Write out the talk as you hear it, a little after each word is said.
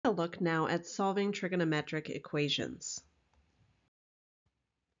a look now at solving trigonometric equations.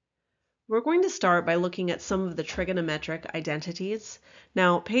 We're going to start by looking at some of the trigonometric identities.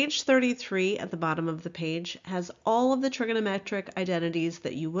 Now, page 33 at the bottom of the page has all of the trigonometric identities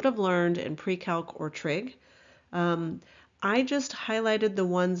that you would have learned in pre-calc or trig. I just highlighted the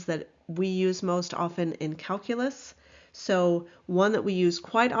ones that we use most often in calculus. So one that we use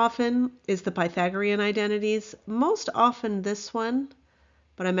quite often is the Pythagorean identities, most often this one,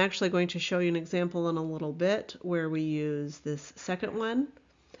 but I'm actually going to show you an example in a little bit where we use this second one.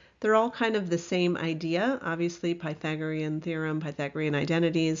 They're all kind of the same idea. Obviously, Pythagorean theorem, Pythagorean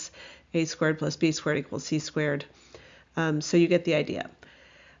identities, a squared plus b squared equals c squared. So you get the idea.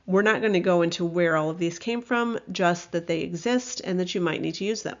 We're not going to go into where all of these came from, just that they exist and that you might need to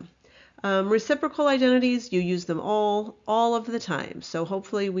use them. Reciprocal identities, you use them all of the time. So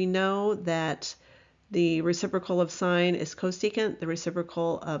hopefully we know that the reciprocal of sine is cosecant, the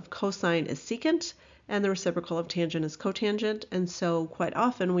reciprocal of cosine is secant, and the reciprocal of tangent is cotangent. And so quite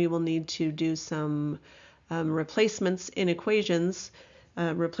often we will need to do some replacements in equations,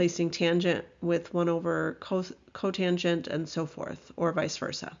 replacing tangent with 1 over cotangent and so forth, or vice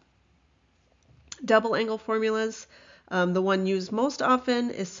versa. Double angle formulas. The one used most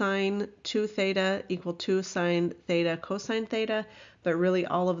often is sine 2 theta equal 2 sine theta cosine theta, but really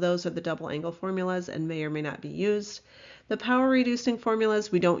all of those are the double angle formulas and may or may not be used. The power reducing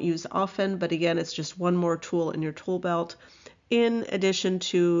formulas we don't use often, but again, it's just one more tool in your tool belt, in addition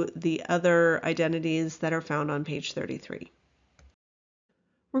to the other identities that are found on page 33.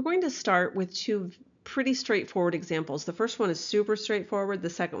 We're going to start with two pretty straightforward examples. The first one is super straightforward, the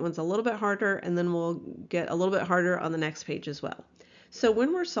second one's a little bit harder, and then we'll get a little bit harder on the next page as well. So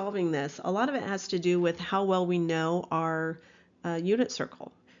when we're solving this, a lot of it has to do with how well we know our unit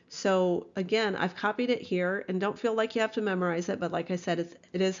circle. So again, I've copied it here, and don't feel like you have to memorize it, but like I said,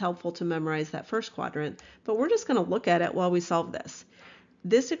 it is helpful to memorize that first quadrant, but we're just going to look at it while we solve this.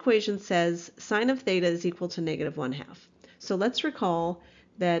 This equation says sine of theta is equal to -1/2. So let's recall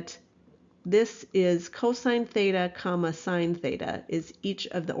that this is cosine theta comma sine theta is each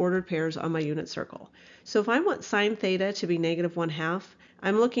of the ordered pairs on my unit circle. So if I want sine theta to be -1/2,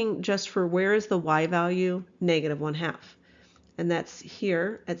 I'm looking just for where is the y value -1/2. And that's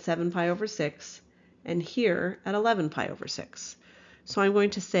here at 7 pi over 6 and here at 11 pi over 6. So I'm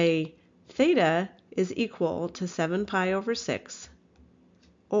going to say theta is equal to 7 pi over 6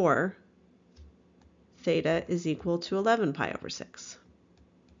 or theta is equal to 11 pi over 6.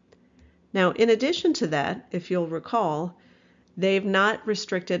 Now, in addition to that, if you'll recall, they've not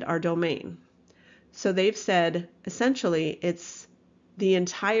restricted our domain. So they've said, essentially, it's the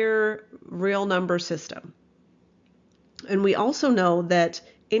entire real number system. And we also know that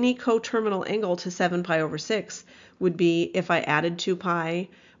any coterminal angle to 7 pi over 6 would be if I added 2 pi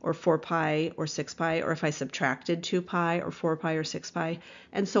or 4 pi or 6 pi, or if I subtracted 2 pi or 4 pi or 6 pi.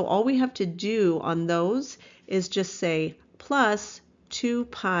 And so all we have to do on those is just say plus 2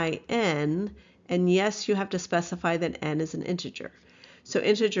 pi n, and yes, you have to specify that n is an integer. So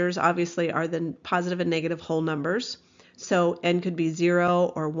integers obviously are the positive and negative whole numbers. So n could be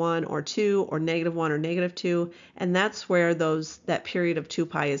 0 or 1 or 2 or -1 or -2, and that's where that period of 2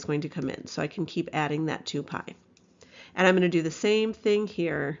 pi is going to come in. So I can keep adding that 2 pi. And I'm going to do the same thing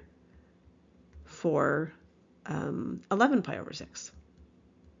here for 11 pi over 6.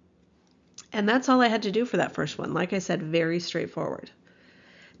 And that's all I had to do for that first one. Like I said, very straightforward.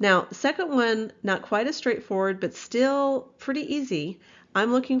 Now, second one, not quite as straightforward, but still pretty easy.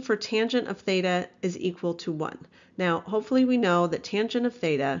 I'm looking for tangent of theta is equal to 1. Now, hopefully we know that tangent of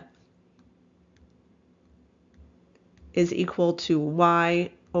theta is equal to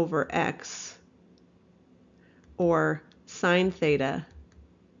y over x, or sine theta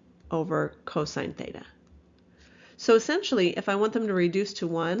over cosine theta. So essentially, if I want them to reduce to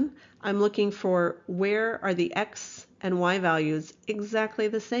 1, I'm looking for where are the x and y values exactly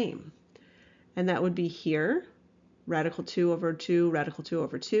the same. And that would be here, radical 2 over 2, radical 2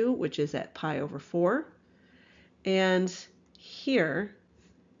 over 2, which is at pi over 4. And here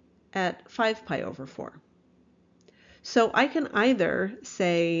at 5 pi over 4. So I can either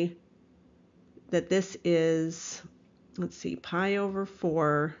say that this is, let's see, pi over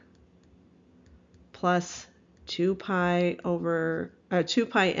 4 plus 2 pi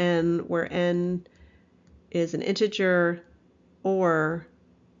n, where n is an integer, or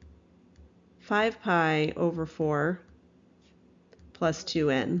 5 pi over 4 plus 2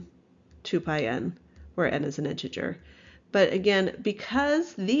 pi n, where n is an integer. But again,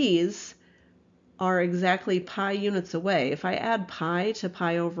 because these are exactly pi units away, if I add pi to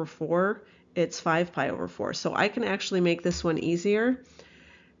pi over 4, it's 5 pi over 4. So I can actually make this one easier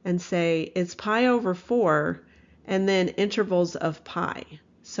and say it's pi over 4 and then intervals of pi.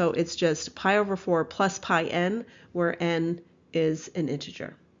 So it's just pi over 4 plus pi n, where n is an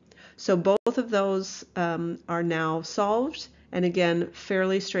integer. So both of those are now solved, and again,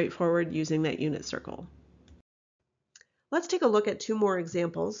 fairly straightforward using that unit circle. Let's take a look at two more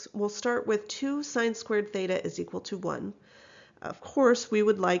examples. We'll start with 2 sine squared theta is equal to 1. Of course, we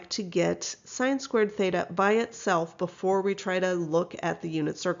would like to get sine squared theta by itself before we try to look at the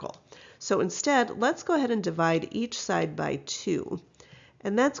unit circle. So instead, let's go ahead and divide each side by 2.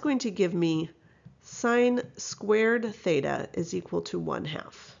 And that's going to give me sine squared theta is equal to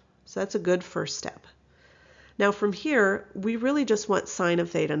 1/2. So that's a good first step. Now from here, we really just want sine of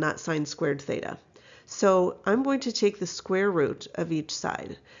theta, not sine squared theta. So I'm going to take the square root of each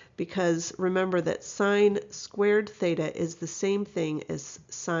side, because remember that sine squared theta is the same thing as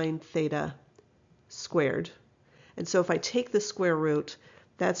sine theta squared. And so if I take the square root,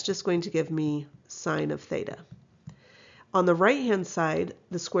 that's just going to give me sine of theta. On the right-hand side,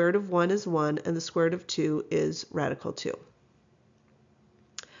 the square root of 1 is 1, and the square root of 2 is radical 2.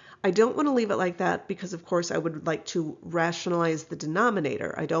 I don't want to leave it like that because, of course, I would like to rationalize the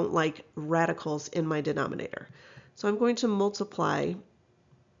denominator. I don't like radicals in my denominator. So I'm going to multiply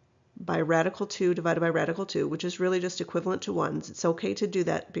by radical 2 divided by radical 2, which is really just equivalent to 1. It's okay to do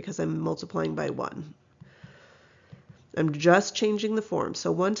that because I'm multiplying by 1. I'm just changing the form.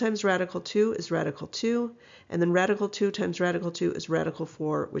 So 1 times radical 2 is radical 2, and then radical 2 times radical 2 is radical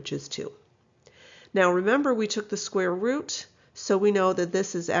 4, which is 2. Now remember, we took the square root, so we know that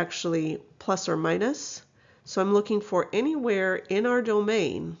this is actually plus or minus. So I'm looking for anywhere in our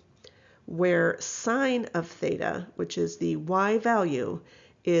domain where sine of theta, which is the y value,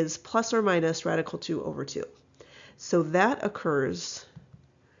 is plus or minus radical 2 over 2. So that occurs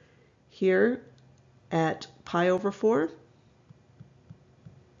here at pi over 4,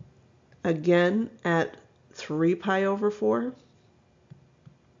 again at 3 pi over 4,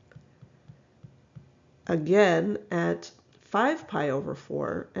 again at 5 pi over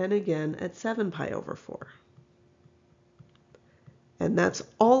 4, and again at 7 pi over 4. And that's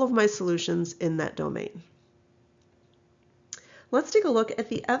all of my solutions in that domain. Let's take a look at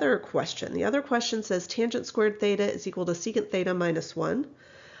the other question. The other question says tangent squared theta is equal to secant theta minus 1.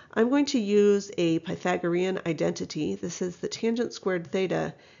 I'm going to use a Pythagorean identity. This is the tangent squared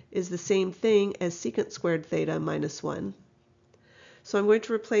theta is the same thing as secant squared theta minus 1. So I'm going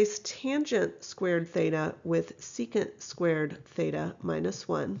to replace tangent squared theta with secant squared theta minus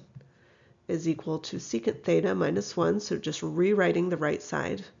 1 is equal to secant theta minus 1, so just rewriting the right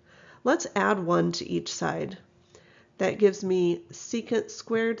side. Let's add 1 to each side. That gives me secant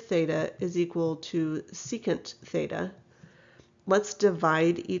squared theta is equal to secant theta. Let's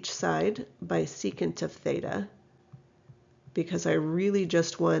divide each side by secant of theta, because I really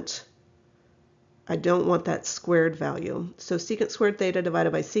just want, I don't want that squared value. So secant squared theta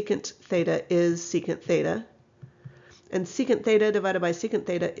divided by secant theta is secant theta. And secant theta divided by secant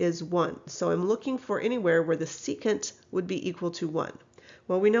theta is 1. So I'm looking for anywhere where the secant would be equal to 1.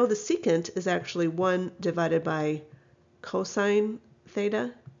 Well, we know the secant is actually 1 divided by cosine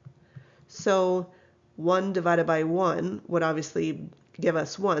theta. So 1 divided by 1 would obviously give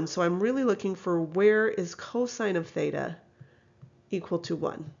us 1. So I'm really looking for where is cosine of theta equal to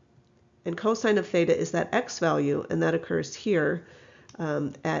 1. And cosine of theta is that x value, and that occurs here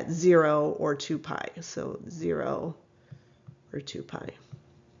at 0 or 2 pi. So 0 or 2 pi.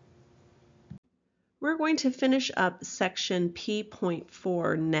 We're going to finish up section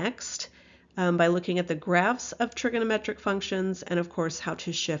P.4 next by looking at the graphs of trigonometric functions and, of course, how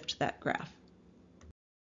to shift that graph.